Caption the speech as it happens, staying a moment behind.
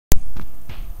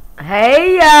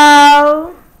Hey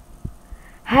y'all.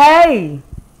 Hey.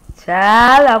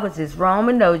 Child, I was just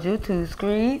roaming those YouTube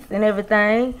streets and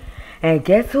everything. And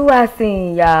guess who I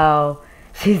seen, y'all?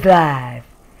 She's live.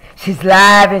 She's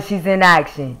live and she's in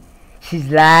action. She's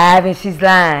live and she's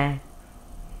lying.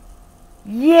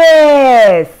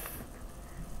 Yes.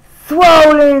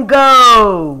 Swollen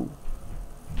gold.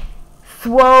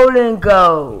 Swollen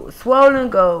gold.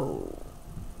 Swollen gold.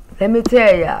 Let me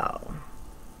tell y'all.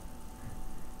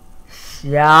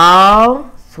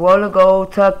 Y'all, Swollen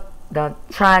Gold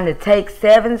trying to take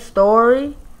 7's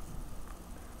story,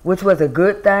 which was a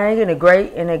good thing and a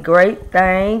great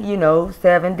thing. You know,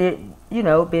 7 did,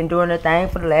 been doing her thing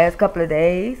for the last couple of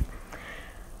days.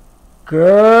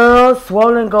 Girl,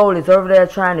 Swollen Gold is over there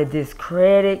trying to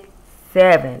discredit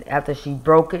 7 after she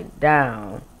broke it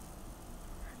down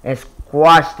and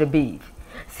squashed the beef.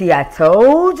 See, I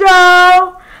told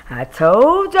y'all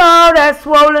that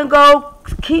Swollen Gold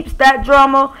keeps that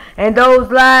drama and those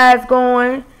lies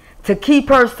going to keep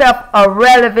herself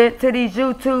irrelevant to these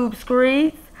YouTube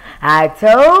streets. I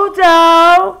told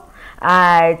y'all.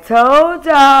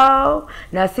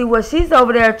 Now see, what she's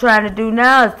over there trying to do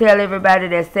now is tell everybody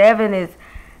that 7 is,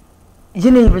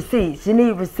 you need receipts.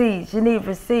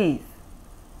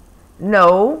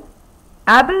 No,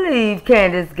 I believe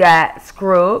Candace got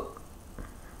screwed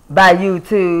by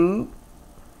YouTube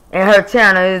and her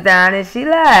channel is down and she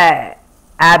lied.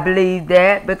 I believe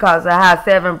that because of how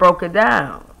 7 broke it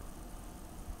down.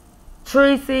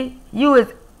 TREECEY,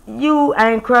 you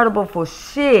ain't credible for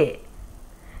shit.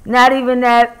 Not even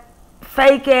that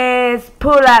fake ass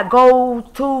pull out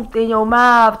gold tooth in your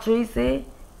mouth, TREECEY.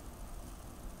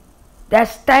 That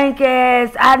stank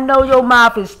ass, I know your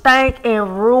mouth is stank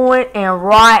and ruined and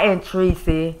rotten,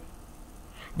 TREECEY.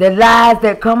 The lies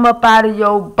that come up out of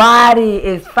your body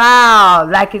is foul,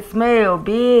 like it smells,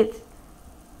 bitch.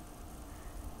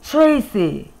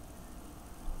 TREECEY,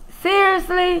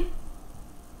 seriously?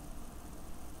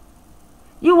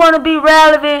 You want to be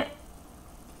relevant?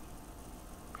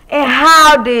 And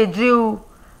how did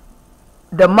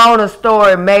the Mona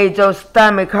story made your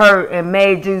stomach hurt and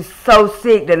made you so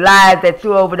sick, the lies that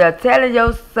you over there telling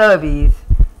your subbies,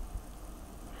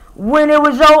 when it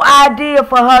was your idea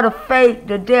for her to fake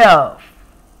the death?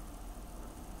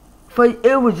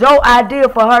 It was your idea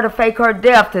for her to fake her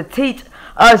death to teach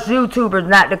us YouTubers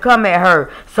not to come at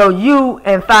her, so you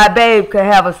and Fi Babe could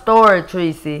have a story,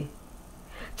 TREECEY.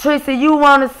 TREECEY, you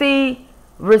want to see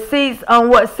receipts on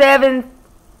what 7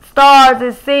 stars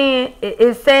is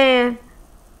saying?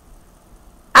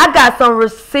 I got some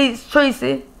receipts,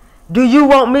 TREECEY. Do you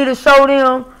want me to show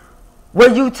them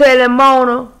where you telling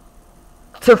Mona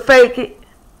to fake it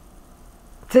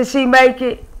till she make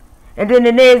it, and then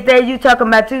the next day you talking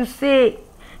about you sick,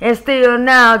 and still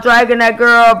now dragging that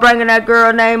girl, bringing that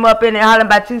girl name up in it, hollering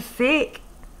about you sick?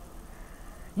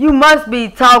 You must be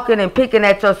talking and picking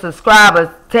at your subscribers,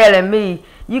 telling me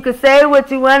you can say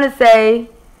what you want to say.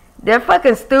 They're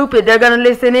fucking stupid. They're going to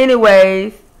listen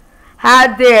anyways.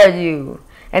 How dare you?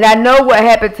 And I know what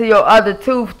happened to your other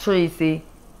tooth, TREECEY.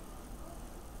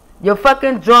 Your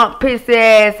fucking drunk pissy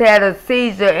ass had a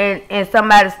seizure and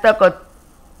somebody stuck a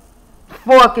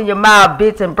fork in your mouth,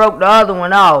 bitch, and broke the other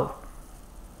one off.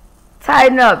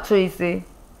 Tighten up, TREECEY.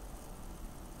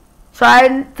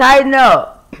 Tighten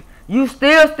up. You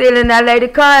still stealing that lady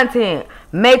content.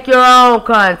 Make your own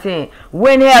content.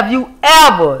 When have you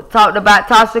ever talked about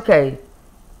Tasha K?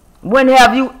 When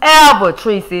have you ever,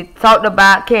 TREECEY, talked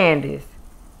about Candace?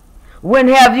 When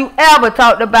have you ever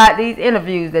talked about these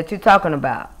interviews that you're talking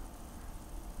about?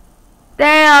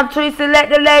 Damn, TREECEY, let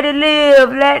the lady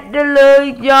live. Let the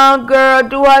little young girl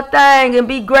do her thing and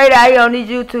be great out here on these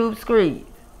YouTube streets.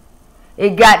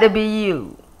 It got to be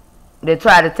you that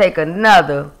try to take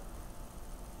another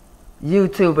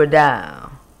YouTuber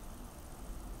down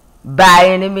by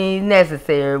any means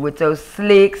necessary with your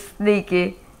slick,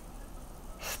 sneaky,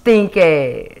 stink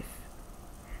ass.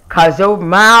 Cause your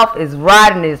mouth is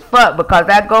rotten as fuck, because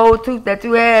that gold tooth that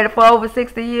you had for over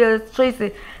 60 years,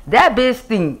 TREECEY, that bitch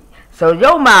stink. So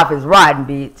your mouth is rotten,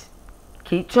 bitch.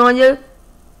 Keep chewing your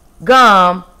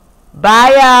gum.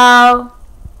 Bye, y'all.